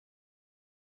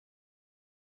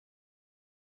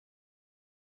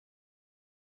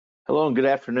Hello and good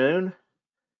afternoon.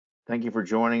 Thank you for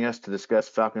joining us to discuss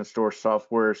FalconStor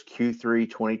Software's Q3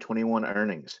 2021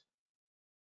 earnings.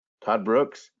 Todd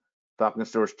Brooks,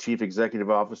 FalconStor's Chief Executive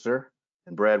Officer,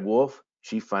 and Brad Wolf,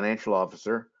 Chief Financial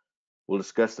Officer, will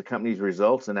discuss the company's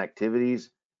results and activities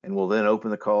and will then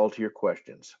open the call to your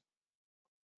questions.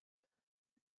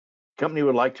 The company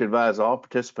would like to advise all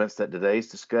participants that today's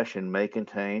discussion may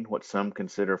contain what some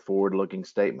consider forward-looking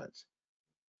statements.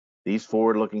 These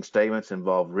forward-looking statements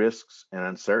involve risks and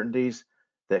uncertainties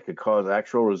that could cause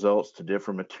actual results to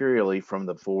differ materially from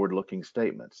the forward-looking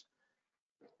statements.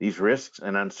 These risks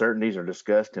and uncertainties are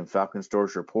discussed in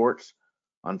FalconStor's reports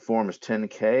on Forms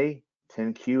 10-K,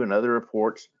 10-Q, and other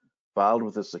reports filed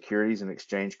with the Securities and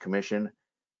Exchange Commission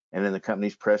and in the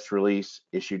company's press release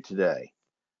issued today.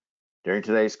 During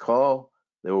today's call,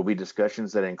 there will be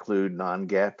discussions that include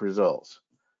non-GAAP results.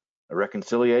 A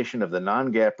reconciliation of the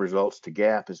non-GAAP results to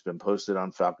GAAP has been posted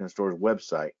on FalconStor's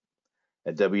website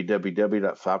at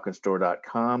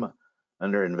www.falconstor.com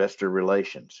under Investor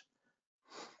Relations.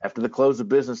 After the close of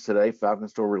business today,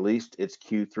 FalconStor released its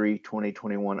Q3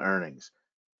 2021 earnings.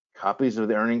 Copies of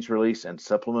the earnings release and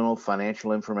supplemental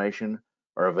financial information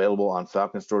are available on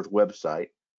FalconStor's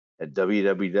website at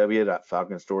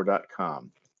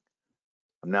www.falconstor.com.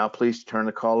 I'm now pleased to turn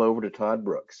the call over to Todd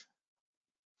Brooks.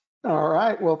 All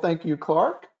right, well, thank you,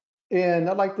 Clark. And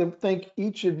I'd like to thank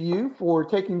each of you for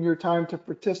taking your time to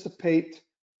participate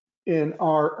in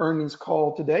our earnings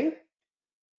call today.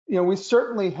 We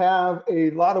certainly have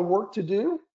a lot of work to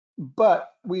do,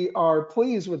 but we are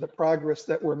pleased with the progress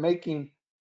that we're making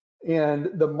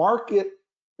and the market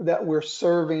that we're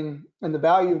serving and the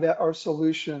value that our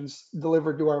solutions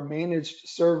deliver to our managed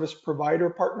service provider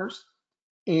partners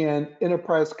and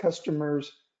enterprise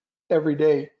customers every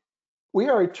day. We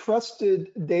are a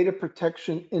trusted data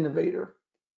protection innovator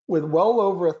with well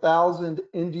over 1,000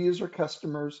 end user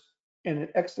customers and an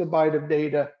exabyte of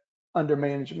data under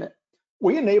management.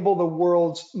 We enable the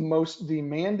world's most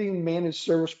demanding managed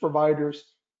service providers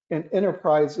and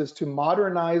enterprises to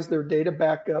modernize their data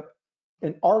backup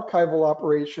and archival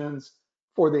operations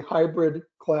for the hybrid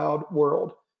cloud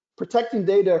world, protecting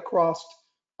data across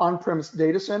on-premise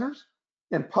data centers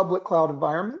and public cloud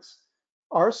environments.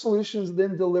 Our solutions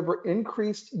then deliver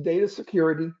increased data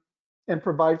security and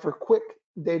provide for quick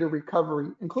data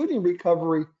recovery, including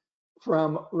recovery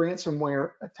from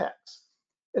ransomware attacks.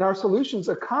 And our solutions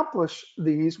accomplish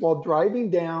these while driving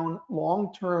down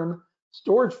long-term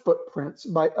storage footprints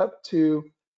by up to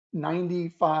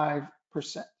 95%.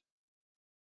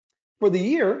 For the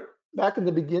year, back in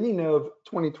the beginning of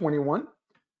 2021,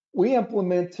 we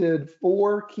implemented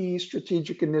 4 key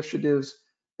strategic initiatives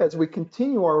as we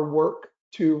continue our work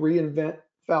to reinvent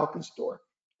FalconStor.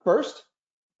 First,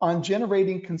 on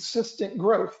generating consistent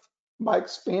growth by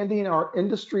expanding our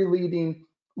industry-leading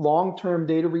long-term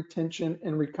data retention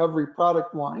and recovery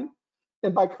product line,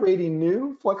 and by creating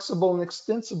new, flexible, and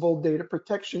extensible data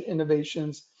protection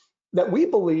innovations that we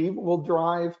believe will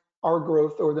drive our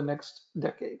growth over the next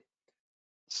decade.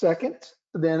 Second,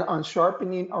 then on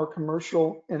sharpening our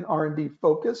commercial and R&D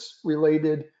focus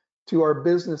related to our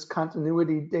business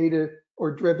continuity data or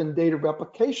driven data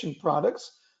replication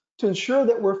products to ensure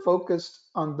that we're focused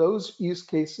on those use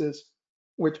cases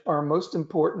which are most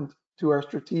important to our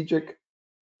strategic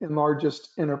and largest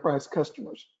enterprise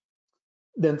customers.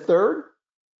 Then third,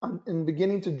 in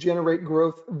beginning to generate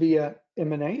growth via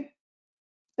M&A.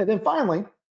 And then finally,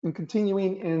 in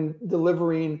continuing in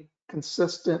delivering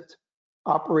consistent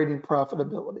operating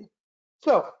profitability.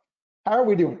 So how are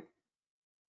we doing?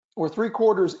 We're 3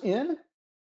 quarters in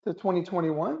to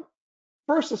 2021.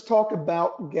 First, let's talk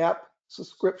about GAAP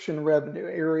subscription revenue,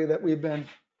 area that we've been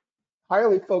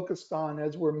highly focused on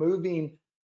as we're moving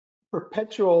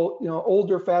perpetual,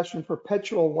 older fashioned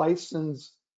perpetual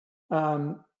license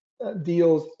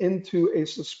deals into a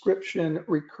subscription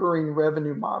recurring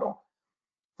revenue model.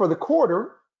 For the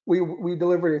quarter, we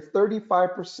delivered a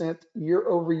 35%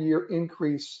 year-over-year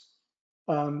increase.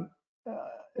 And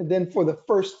then for the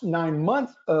first 9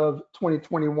 months of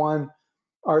 2021,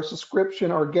 our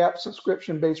GAAP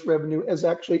subscription-based revenue has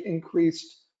actually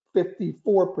increased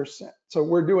 54%. So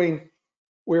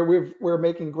we're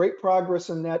making great progress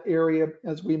in that area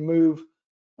as we move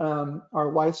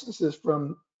our licenses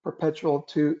from perpetual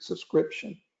to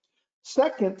subscription.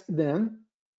 Second, then,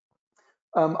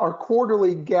 our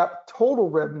quarterly GAAP total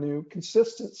revenue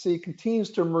consistency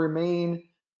continues to remain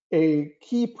a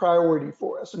key priority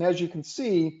for us. And as you can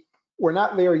see, we're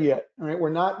not there yet. All right,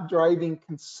 we're not driving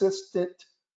consistent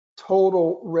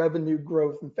total revenue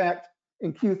growth. In fact,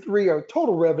 in Q3, our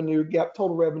total revenue, GAAP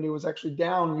total revenue, was actually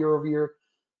down year over year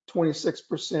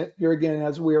 26%. Here again,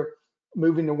 as we're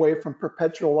moving away from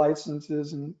perpetual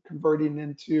licenses and converting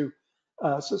into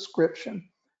subscription.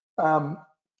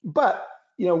 But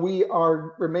we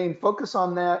remain focused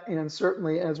on that, and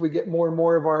certainly as we get more and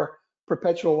more of our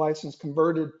perpetual license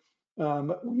converted,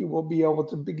 we will be able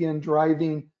to begin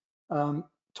driving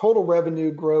total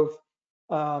revenue growth.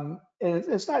 And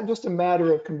it's not just a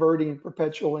matter of converting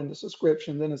perpetual into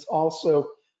subscription, then it's also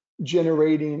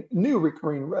generating new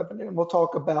recurring revenue. And we'll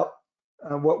talk about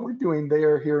what we're doing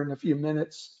there here in a few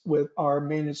minutes with our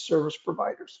managed service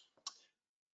providers.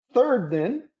 Third,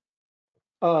 then,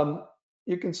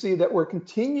 you can see that we're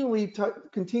continuing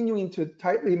to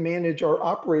tightly manage our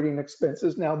operating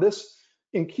expenses. Now, this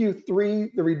in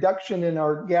Q3, the reduction in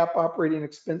our GAAP operating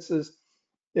expenses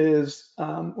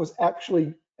was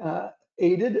actually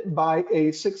aided by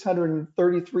a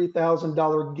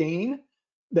 $633,000 gain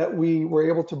that we were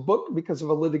able to book because of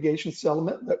a litigation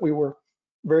settlement that we were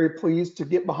very pleased to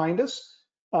get behind us.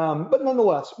 But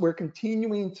nonetheless, we're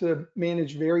continuing to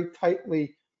manage very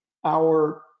tightly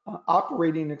our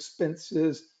operating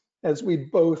expenses as we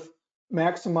both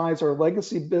maximize our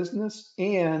legacy business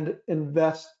and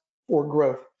invest for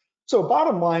growth. So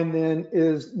bottom line then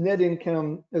is net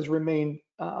income has remained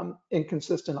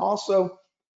inconsistent also,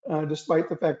 despite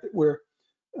the fact that we're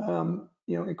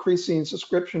increasing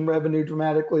subscription revenue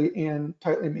dramatically and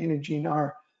tightly managing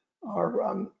our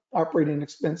operating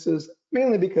expenses,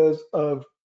 mainly because of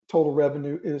total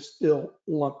revenue is still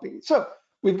lumpy. So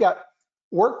we've got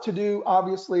work to do,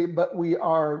 obviously, but we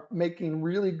are making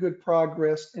really good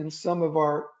progress in some of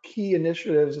our key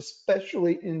initiatives,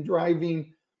 especially in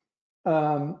driving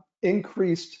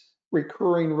increased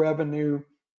recurring revenue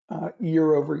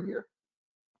year over year.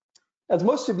 As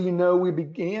most of you know, we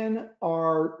began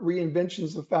our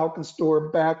reinventions of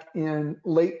FalconStor back in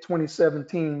late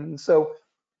 2017. And so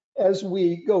as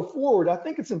we go forward, I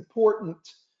think it's important,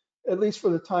 at least for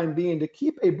the time being, to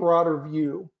keep a broader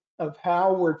view of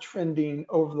how we're trending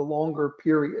over the longer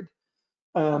period.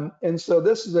 And so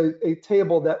this is a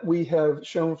table that we have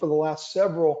shown for the last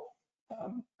several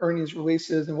earnings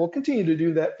releases, and we'll continue to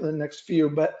do that for the next few.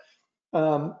 But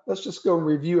let's just go and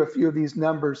review a few of these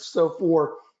numbers. So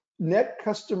for net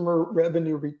customer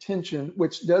revenue retention,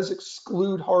 which does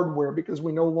exclude hardware because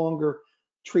we no longer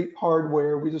treat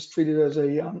hardware, we just treat it as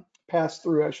a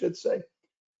pass-through, I should say.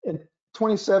 In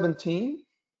 2017,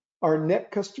 our net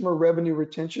customer revenue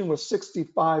retention was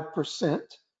 65%.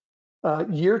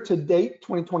 Year to date,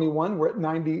 2021, we're at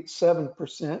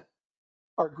 97%.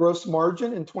 Our gross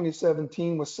margin in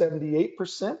 2017 was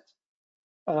 78%.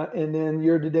 And then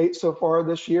year to date so far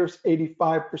this year is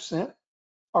 85%.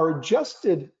 Our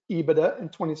adjusted EBITDA in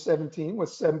 2017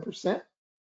 was 7%.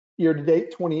 Year to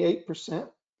date, 28%.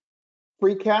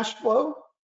 Free cash flow,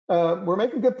 we're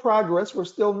making good progress. We're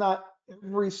still not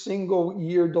every single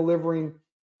year delivering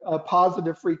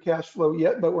positive free cash flow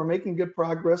yet, but we're making good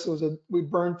progress. We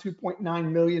burned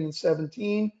 $2.9 million in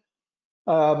 17.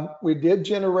 We did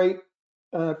generate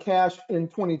cash in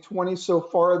 2020. So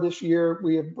far this year,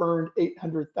 we have burned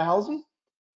 $800,000,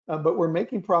 but we're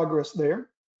making progress there.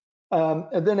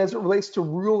 And then as it relates to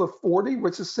Rule of 40,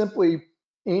 which is simply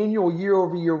annual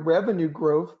year-over-year revenue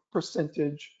growth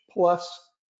percentage plus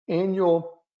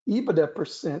annual EBITDA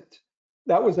percent,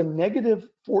 that was a negative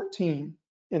 14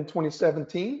 in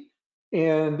 2017.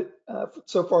 And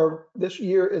so far this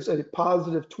year is a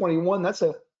positive 21. That's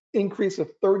an increase of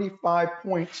 35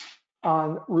 points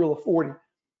on Rule of 40.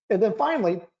 And then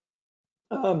finally,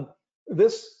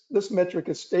 this metric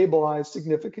has stabilized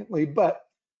significantly, but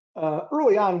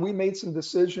early on, we made some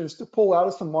decisions to pull out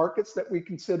of some markets that we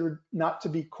considered not to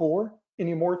be core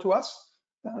anymore to us.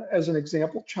 As an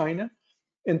example, China.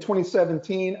 In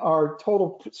 2017, our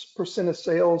total percent of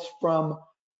sales from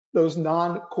those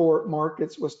non-core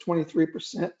markets was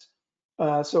 23%.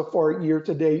 So far, year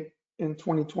to date in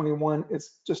 2021,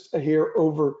 it's just a hair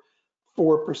over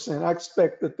 4%. I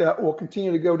expect that will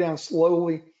continue to go down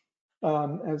slowly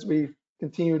as we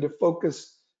continue to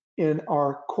focus in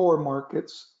our core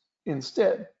markets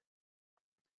instead.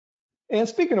 And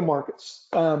speaking of markets,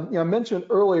 I mentioned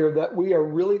earlier that we are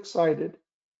really excited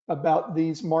about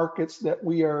these markets that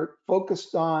we are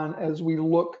focused on as we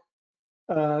look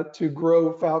to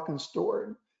grow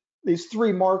FalconStor. These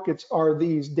three markets are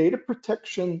these: data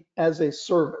protection as a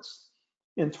service.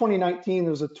 In 2019,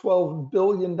 there was a $12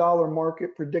 billion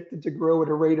market predicted to grow at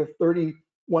a rate of 31%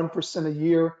 a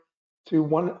year to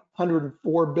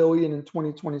 $104 billion in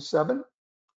 2027.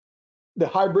 The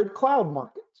hybrid cloud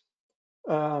market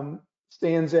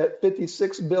stands at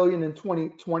 $56 billion in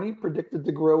 2020, predicted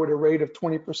to grow at a rate of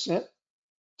 20%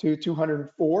 to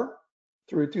 $204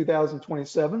 through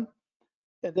 2027.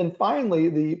 And then finally,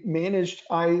 the managed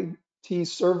IT MST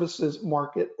services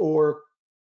market, or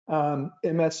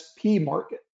MSP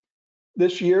market.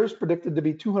 This year is predicted to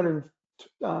be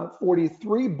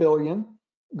 243 billion,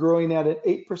 growing at an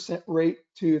 8% rate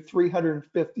to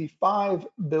 355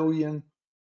 billion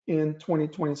in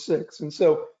 2026. And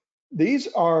so these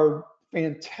are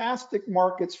fantastic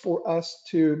markets for us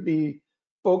to be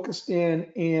focused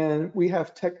in, and we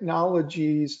have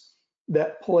technologies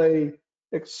that play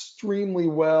extremely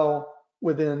well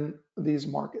within these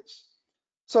markets.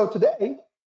 So today,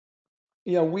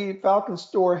 we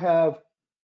FalconStor have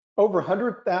over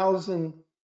 100,000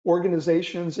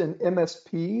 organizations and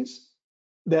MSPs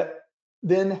that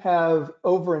then have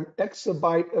over an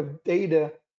exabyte of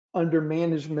data under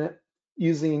management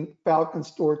using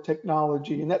FalconStor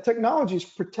technology. And that technology is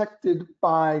protected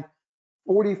by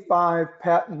 45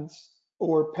 patents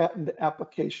or patent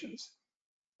applications.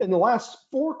 In the last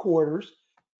 4 quarters,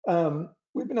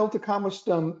 we've been able to accomplish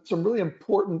some really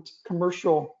important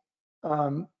commercial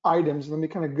items. Let me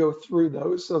kind of go through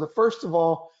those. So the first of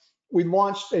all, we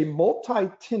launched a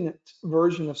multi-tenant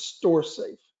version of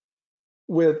StorSafe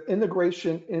with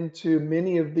integration into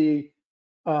many of the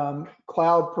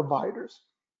cloud providers.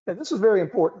 And this is very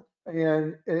important,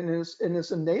 and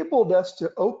it's enabled us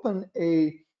to open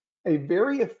a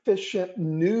very efficient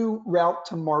new route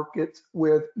to market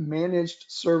with managed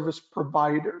service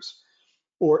providers,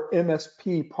 or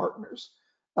MSP partners,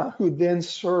 who then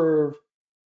serve,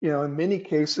 in many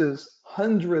cases,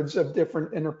 hundreds of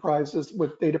different enterprises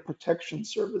with data protection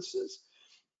services.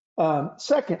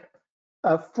 Second,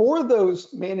 for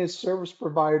those managed service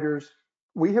providers,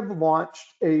 we have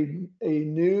launched a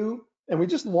new, and we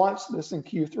just launched this in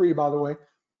Q3, by the way.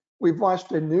 We've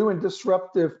launched a new and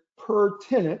disruptive per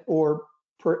tenant or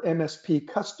per MSP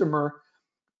customer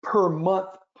per month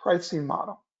pricing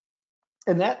model.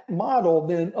 And that model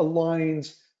then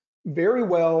aligns very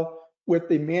well with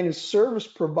the managed service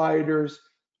provider's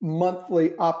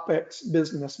monthly OpEx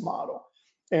business model.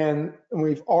 And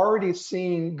we've already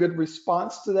seen good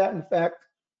response to that. In fact,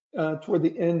 toward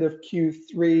the end of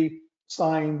Q3,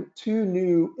 signed 2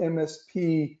 new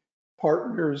MSP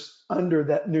partners under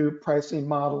that new pricing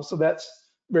model. So that's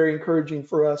very encouraging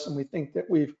for us, and we think that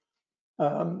we've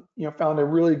found a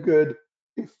really good,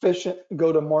 efficient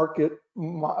go-to-market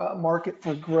market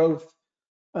for growth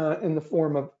in the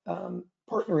form of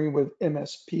partnering with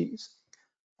MSPs.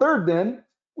 Third, then,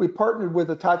 we partnered with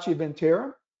Hitachi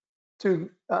Vantara to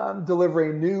deliver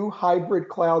a new hybrid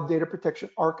cloud data protection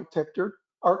architecture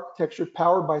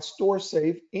powered by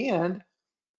StorSafe and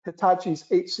Hitachi's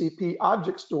HCP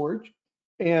object storage.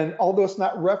 And although it's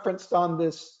not referenced on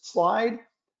this slide,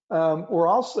 we're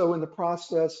also in the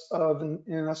process of,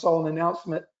 and I saw an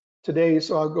announcement today,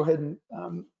 so I'll go ahead and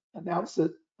announce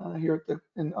it here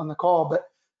on the call, but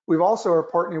we've also are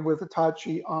partnering with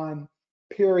Hitachi on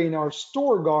pairing our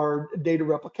StorGuard data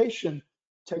replication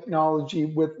technology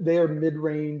with their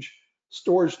mid-range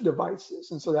storage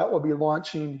devices. And so that will be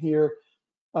launching here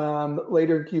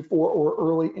later in Q4 or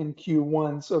early in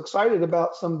Q1. So excited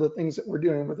about some of the things that we're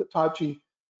doing with Hitachi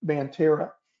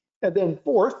Vantara. And then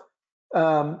fourth,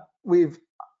 we've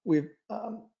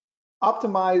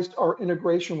optimized our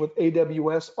integration with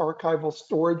AWS archival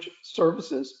storage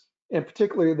services, and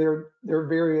particularly their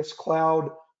various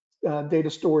cloud data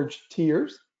storage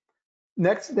tiers.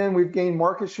 Next, then, we've gained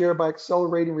market share by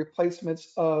accelerating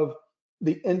replacements of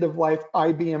the end-of-life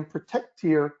IBM Protect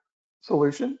tier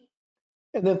solution.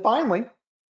 And then finally,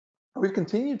 we've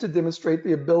continued to demonstrate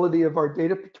the ability of our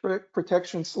data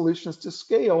protection solutions to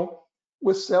scale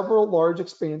with several large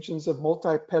expansions of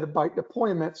multi-petabyte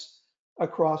deployments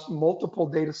across multiple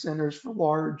data centers for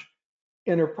large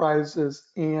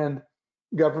enterprises and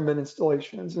government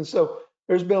installations. And so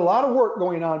there's been a lot of work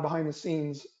going on behind the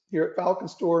scenes here at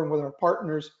FalconStor and with our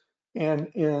partners, and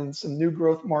in some new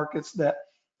growth markets that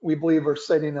we believe are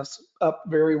setting us up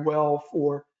very well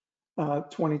for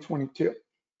 2022.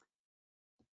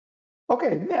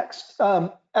 Okay, next,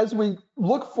 as we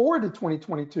look forward to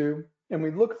 2022 and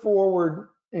we look forward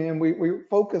and we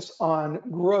focus on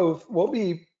growth, we'll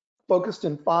be focused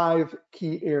in 5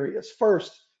 key areas.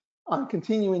 First, on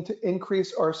continuing to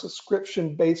increase our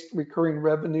subscription-based recurring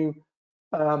revenue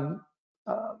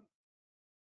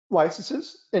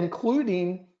licenses,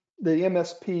 including the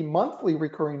MSP monthly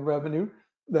recurring revenue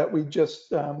that we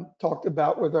just talked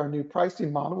about with our new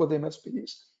pricing model with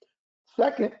MSPs.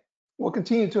 Second, we'll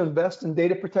continue to invest in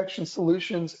data protection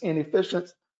solutions and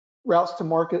efficient routes to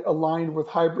market aligned with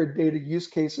hybrid data use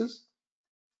cases.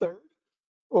 Third,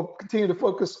 we'll continue to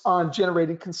focus on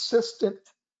generating consistent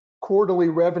quarterly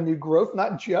revenue growth,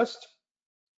 not just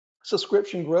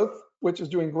subscription growth, which is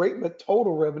doing great, but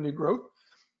total revenue growth.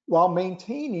 while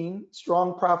maintaining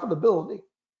strong profitability,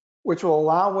 which will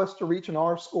allow us to reach an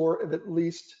R score of at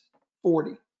least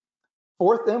 40.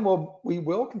 Fourth, then we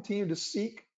will continue to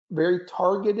seek very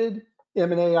targeted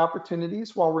M&A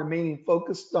opportunities while remaining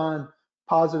focused on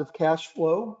positive cash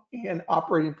flow and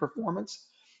operating performance.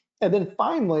 And then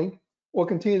finally, we'll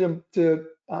continue to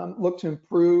look to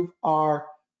improve our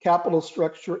capital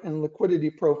structure and liquidity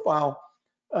profile.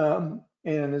 And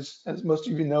as most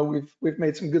of you know, we've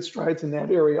made some good strides in that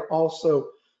area also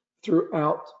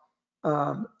throughout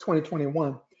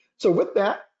 2021. So with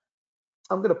that,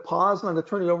 I'm going to pause and I'm going to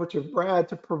turn it over to Brad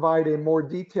to provide a more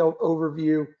detailed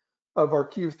overview of our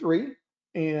Q3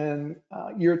 and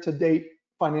year-to-date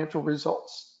financial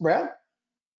results. Brad?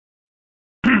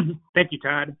 Thank you,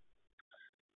 Todd.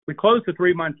 We closed the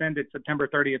 3 months ended September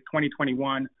 30th,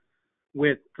 2021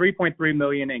 with $3.3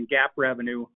 million in GAAP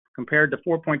revenue compared to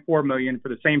 $4.4 million for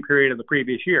the same period of the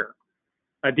previous year,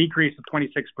 a decrease of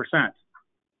 26%.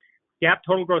 GAAP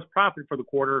total gross profit for the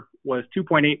quarter was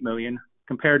 $2.8 million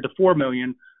compared to $4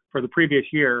 million for the previous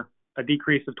year, a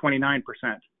decrease of 29%.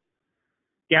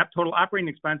 GAAP total operating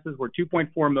expenses were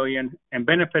 $2.4 million and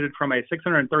benefited from a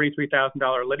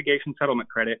 $633,000 litigation settlement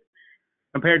credit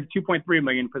compared to $2.3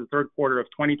 million for the third quarter of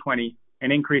 2020,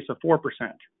 an increase of 4%.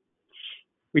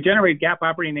 We generated GAAP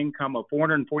operating income of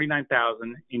 $449,000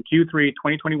 in Q3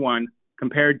 2021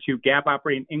 compared to GAAP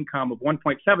operating income of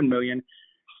 $1.7 million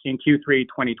in Q3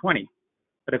 2020,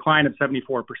 a decline of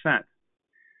 74%.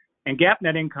 And GAAP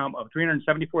net income of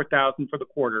 $374,000 for the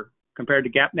quarter compared to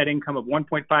GAAP net income of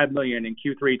 $1.5 million in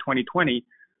Q3 2020,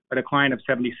 a decline of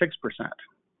 76%.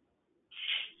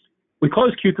 We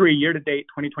closed Q3 year-to-date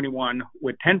 2021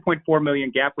 with $10.4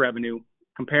 million GAAP revenue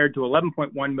compared to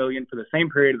 $11.1 million for the same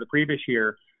period of the previous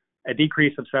year, a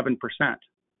decrease of 7%.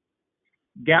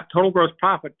 GAAP total gross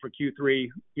profit for Q3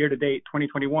 year-to-date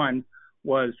 2021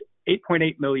 was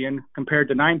 $8.8 million compared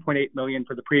to $9.8 million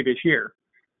for the previous year,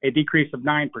 a decrease of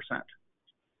 9%.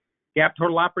 GAAP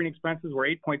total operating expenses were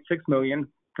 $8.6 million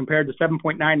compared to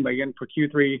 $7.9 million for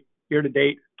Q3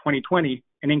 year-to-date 2020,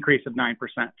 an increase of 9%.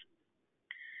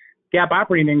 GAAP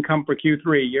operating income for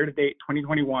Q3 year-to-date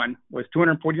 2021 was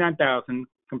 $249,000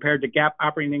 compared to GAAP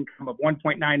operating income of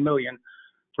 $1.9 million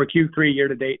for Q3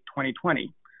 year-to-date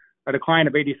 2020, a decline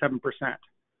of 87%.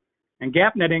 And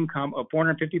GAAP net income of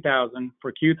 $450,000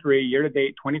 for Q3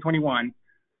 year-to-date 2021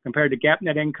 compared to GAAP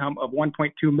net income of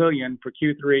 $1.2 million for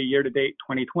Q3 year-to-date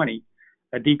 2020,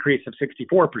 a decrease of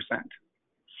 64%.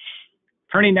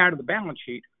 Turning now to the balance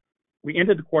sheet, we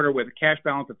ended the quarter with a cash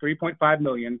balance of $3.5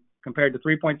 million compared to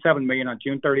 $3.7 million on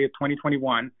June 30th,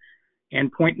 2021,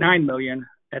 and $0.9 million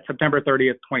at September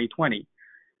 30th, 2020,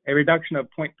 a reduction of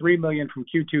 $0.3 million from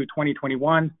Q2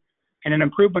 2021, and an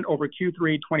improvement over Q3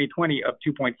 2020 of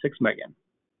 $2.6 million.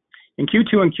 In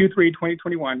Q2 and Q3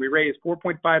 2021, we raised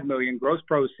 $4.5 million gross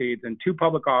proceeds in 2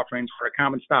 public offerings for a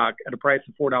common stock at a price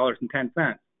of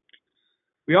 $4.10.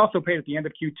 We also paid at the end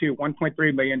of Q2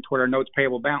 $1.3 million toward our notes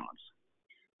payable balance.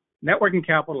 Net working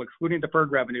capital, excluding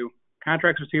deferred revenue,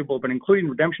 contracts receivable, but including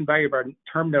redemption value of our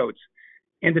term notes,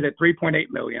 ended at $3.8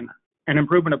 million, an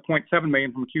improvement of $0.7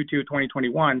 million from Q2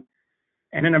 2021,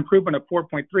 and an improvement of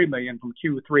 $4.3 million from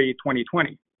Q3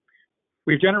 2020.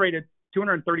 We've generated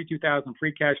 $232,000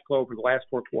 free cash flow for the last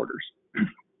 4 quarters.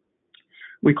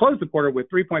 We closed the quarter with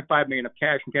 $3.5 million of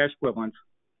cash and cash equivalents,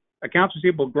 accounts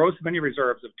receivable gross of any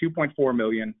reserves of $2.4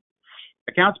 million,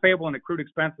 accounts payable and accrued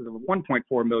expenses of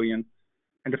 $1.4 million,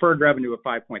 and deferred revenue of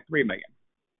 $5.3 million.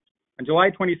 On July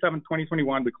 27,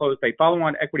 2021, we closed a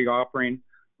follow-on equity offering,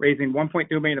 raising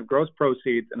 $1.2 million of gross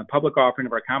proceeds in a public offering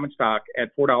of our common stock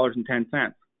at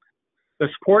 $4.10. The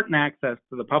support and access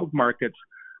to the public markets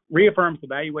reaffirms the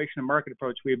valuation and market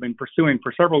approach we have been pursuing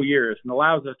for several years and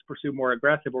allows us to pursue more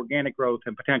aggressive organic growth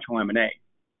and potential M&A.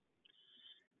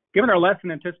 Given our less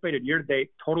than anticipated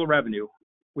year-to-date total revenue,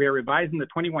 we are revising the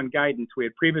 21 guidance we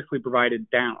had previously provided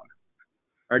down.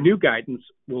 Our new guidance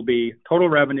will be total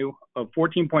revenue of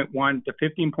 $14.1 to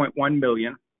 $15.1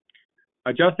 million,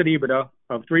 adjusted EBITDA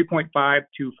of $3.5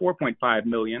 to $4.5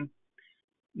 million,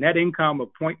 net income of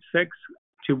 $0.6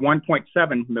 to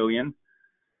 $1.7 million,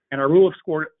 and our rule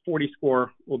of 40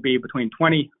 score will be between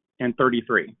 20 and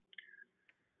 33.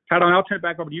 Todd, I'll turn it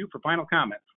back over to you for final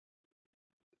comments.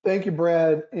 Thank you,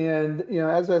 Brad. And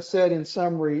as I said in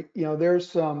summary, there's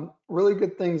some really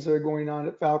good things that are going on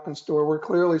at FalconStor. We're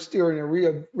clearly still in a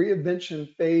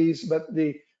reinvention phase, but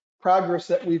the progress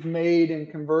that we've made in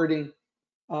converting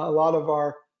a lot of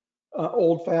our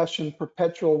old-fashioned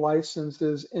perpetual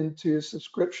licenses into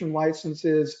subscription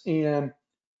licenses and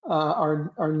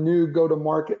our new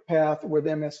go-to-market path with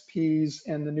MSPs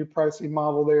and the new pricing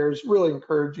model there is really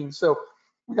encouraging. So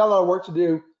we got a lot of work to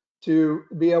do, to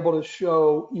be able to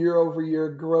show year-over-year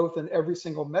growth in every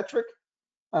single metric.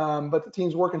 But the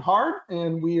team's working hard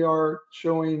and we are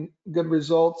showing good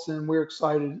results, and we're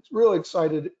excited, really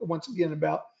excited once again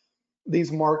about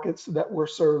these markets that we're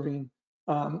serving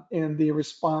and the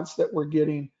response that we're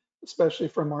getting, especially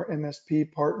from our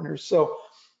MSP partners. So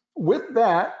with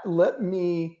that, let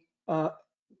me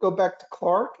go back to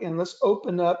Clark and let's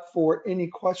open up for any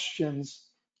questions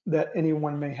that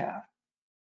anyone may have.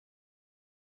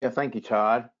 Yeah, thank you,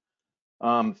 Todd.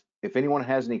 If anyone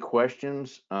has any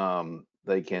questions,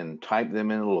 they can type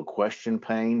them in a little question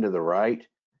pane to the right.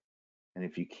 And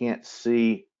if you can't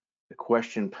see the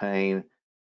question pane,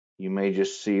 you may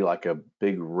just see like a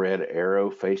big red arrow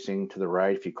facing to the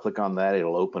right. If you click on that,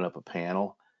 it'll open up a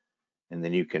panel, and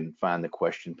then you can find the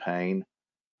question pane,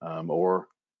 or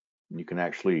you can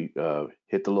actually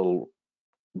hit the little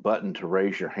button to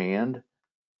raise your hand.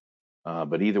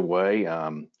 But either way,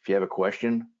 if you have a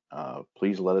question,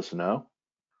 please let us know.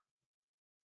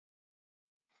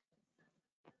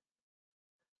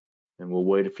 And we'll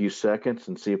wait a few seconds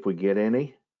and see if we get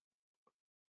any.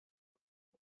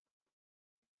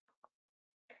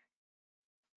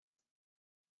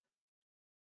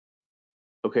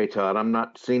 Okay, Todd, I'm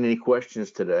not seeing any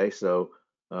questions today, so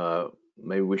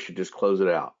maybe we should just close it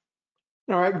out.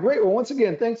 All right, great. Well, once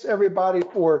again, thanks everybody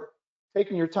for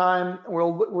taking your time.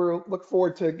 We'll look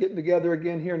forward to getting together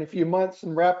again here in a few months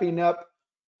and wrapping up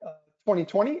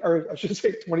 2020, or I should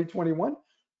say 2021.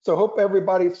 So hope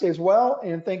everybody stays well,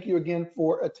 and thank you again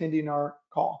for attending our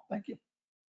call. Thank you.